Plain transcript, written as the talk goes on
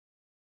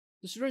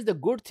So students, the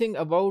good thing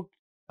about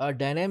a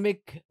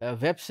dynamic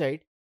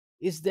website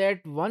is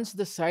that once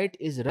the site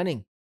is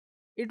running,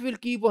 it will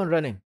keep on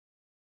running.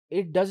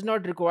 It does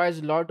not require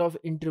a lot of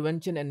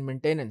intervention and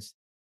maintenance,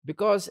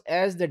 because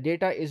as the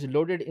data is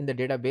loaded in the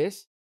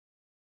database,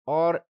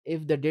 or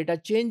if the data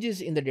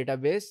changes in the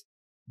database,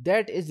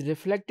 that is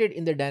reflected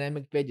in the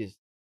dynamic pages.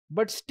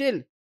 But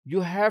still,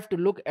 you have to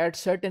look at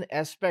certain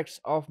aspects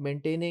of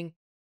maintaining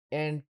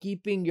and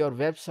keeping your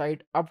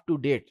website up to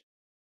date.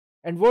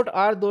 And what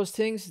are those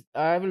things?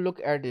 I will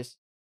look at this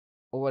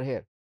over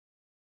here.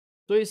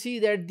 So you see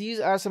that these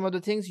are some of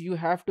the things you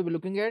have to be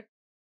looking at.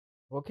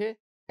 Okay.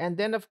 And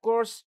then of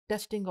course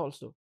testing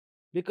also,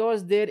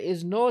 because there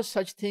is no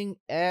such thing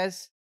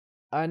as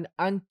an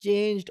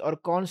unchanged or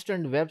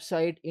constant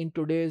website in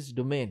today's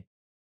domain.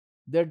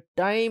 The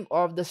time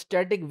of the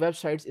static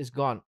websites is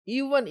gone.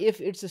 Even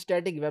if it's a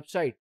static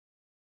website,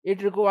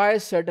 it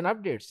requires certain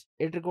updates,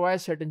 it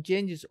requires certain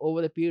changes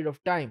over the period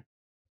of time.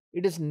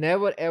 It is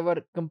never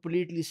ever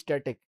completely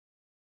static.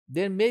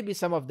 There may be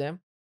some of them,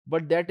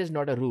 but that is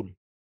not a rule.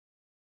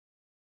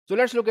 So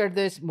let's look at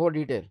this more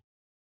detail.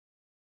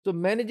 So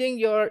managing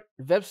your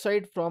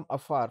website from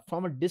afar,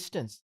 from a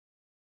distance.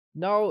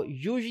 Now,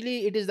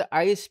 usually it is the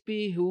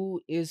ISP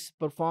who is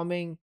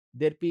performing,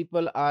 their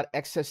people are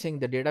accessing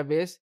the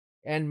database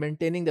and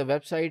maintaining the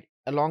website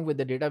along with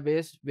the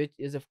database, which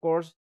is, of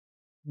course,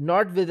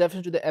 not with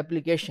reference to the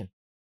application.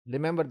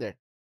 Remember that.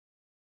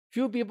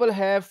 Few people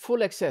have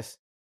full access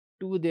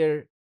to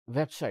their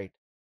website.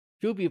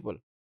 Few people.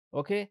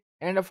 Okay.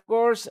 And of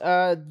course,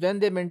 when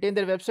they maintain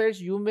their websites,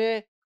 you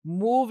may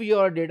move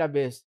your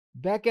database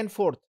back and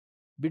forth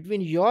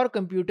between your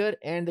computer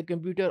and the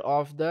computer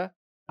of the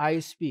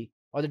ISP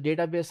or the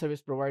database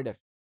service provider,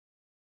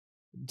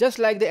 just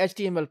like the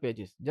HTML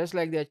pages,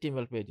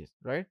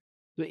 right?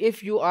 So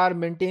if you are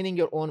maintaining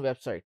your own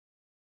website,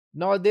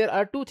 now there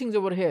are two things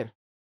over here.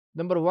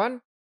 Number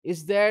one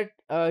is that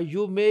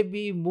you may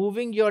be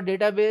moving your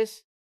database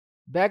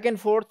back and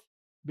forth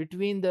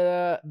between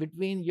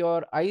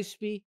your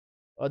ISP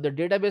or the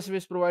database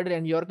service provider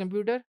and your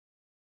computer.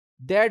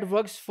 That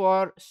works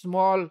for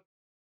small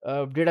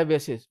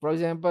databases, for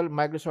example,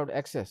 Microsoft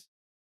Access.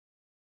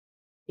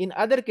 In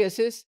other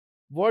cases,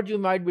 what you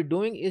might be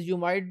doing is you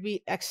might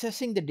be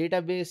accessing the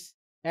database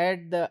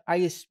at the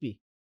ISP.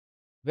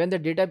 When the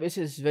database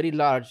is very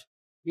large,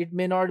 it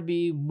may not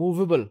be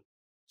movable.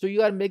 So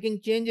you are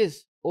making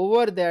changes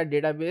over that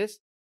database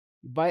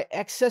by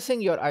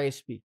accessing your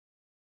ISP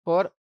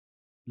for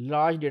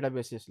large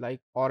databases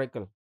like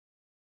Oracle.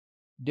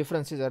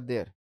 Differences are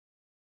there.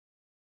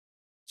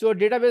 So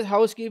database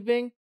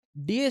housekeeping,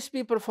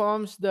 DSP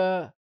performs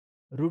the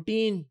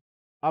routine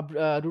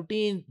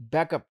routine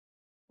backup.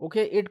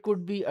 Okay, it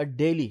could be a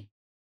daily,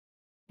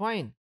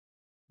 fine.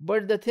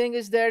 But the thing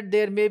is that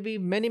there may be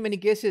many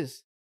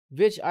cases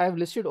which I have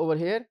listed over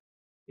here,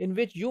 in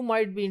which you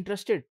might be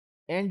interested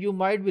and you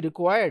might be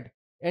required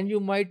and you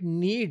might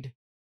need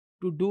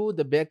to do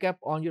the backup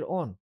on your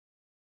own.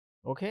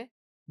 Okay,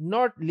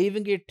 not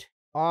leaving it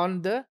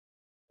on the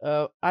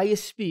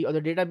ISP or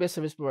the database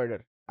service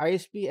provider.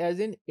 ISP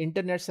as in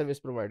internet service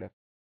provider.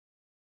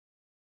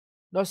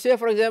 Now, say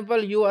for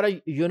example, you are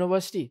a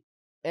university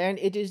and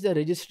it is the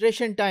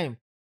registration time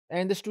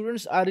and the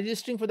students are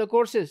registering for the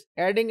courses,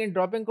 adding and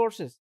dropping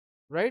courses,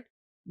 right?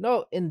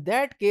 Now, in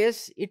that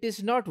case, it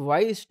is not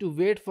wise to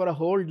wait for a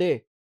whole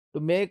day to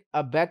make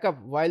a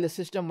backup while the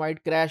system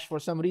might crash for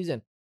some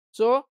reason.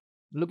 So,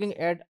 looking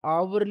at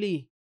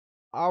hourly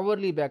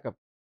backup,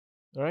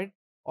 right?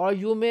 Or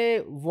you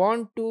may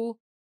want to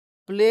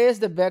place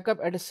the backup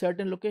at a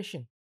certain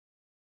location.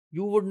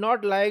 You would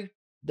not like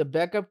the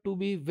backup to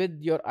be with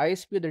your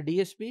ISP, the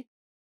DSP,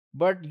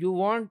 but you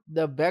want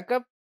the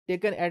backup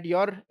taken at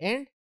your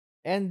end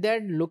and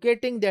then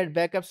locating that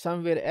backup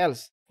somewhere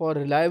else for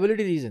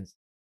reliability reasons.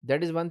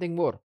 That is one thing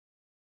more.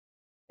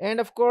 And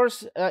of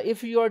course,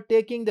 if you are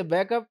taking the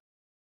backup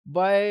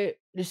by,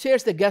 say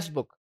it's the guest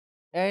book,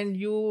 and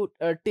you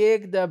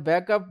take the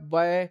backup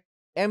by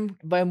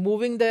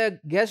moving the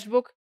guest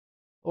book,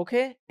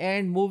 okay,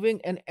 and moving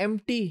an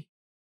empty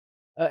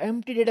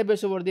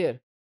database over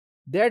there,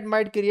 that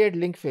might create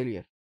link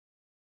failure.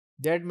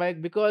 That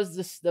might,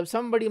 because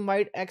somebody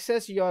might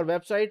access your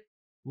website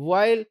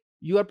while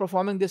you are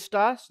performing this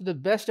task. The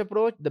best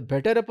approach, the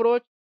better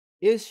approach,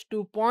 is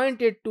to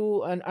point it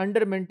to an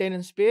under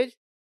maintenance page,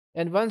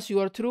 and once you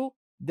are through,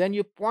 then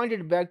you point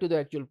it back to the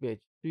actual page.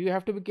 So you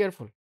have to be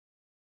careful.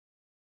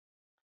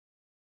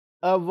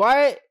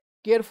 Why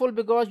careful?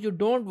 Because you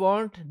don't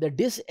want the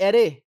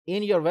disarray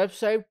in your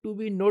website to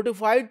be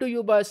notified to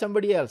you by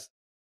somebody else,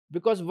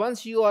 because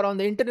once you are on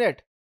the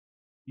internet,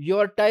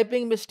 your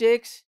typing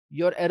mistakes,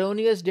 your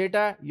erroneous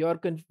data, your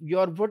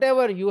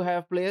whatever you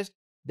have placed,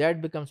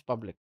 that becomes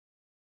public.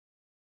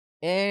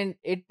 And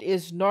it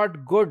is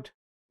not good.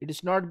 It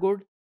is not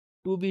good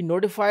to be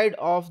notified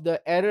of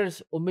the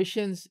errors,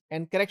 omissions,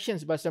 and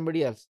corrections by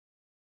somebody else.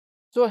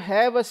 So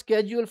have a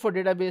schedule for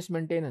database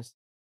maintenance.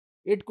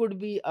 It could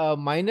be a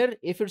minor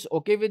if it's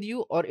okay with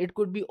you, or it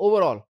could be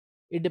overall.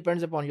 It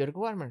depends upon your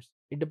requirements.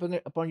 It depends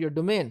upon your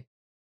domain.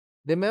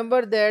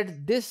 Remember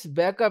that this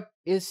backup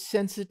is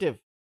sensitive.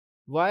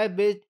 Why?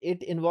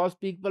 It involves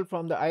people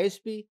from the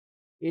ISP,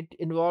 it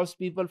involves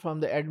people from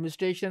the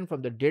administration,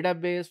 from the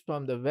database,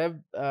 from the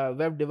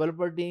web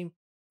developer team,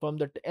 from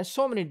the and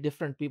so many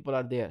different people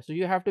are there. So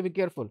you have to be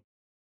careful.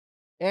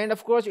 And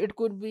of course, it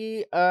could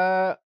be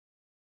a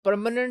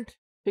permanent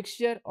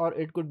fixture or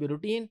it could be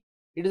routine.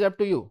 It is up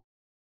to you.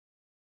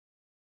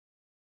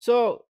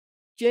 So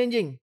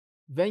changing,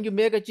 when you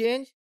make a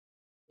change,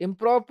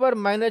 improper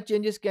minor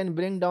changes can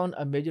bring down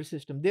a major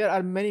system. There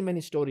are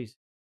many stories.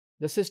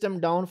 The system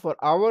down for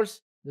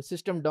hours, the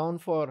system down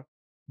for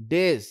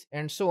days,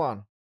 and so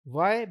on.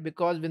 Why?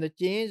 Because when the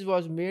change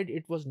was made,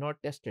 it was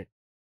not tested.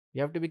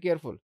 You have to be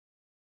careful.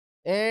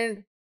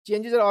 And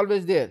changes are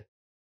always there.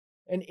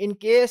 And in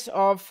case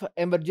of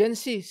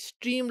emergency,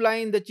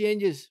 streamline the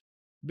changes,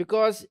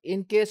 because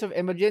in case of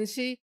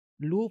emergency,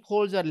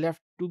 loopholes are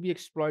left to be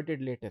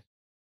exploited later.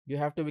 You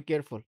have to be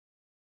careful.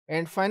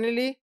 And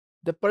finally,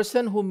 the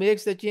person who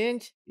makes the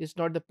change is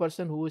not the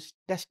person who is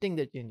testing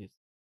the changes.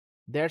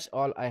 That's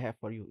all I have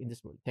for you in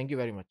this movie. Thank you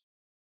very much.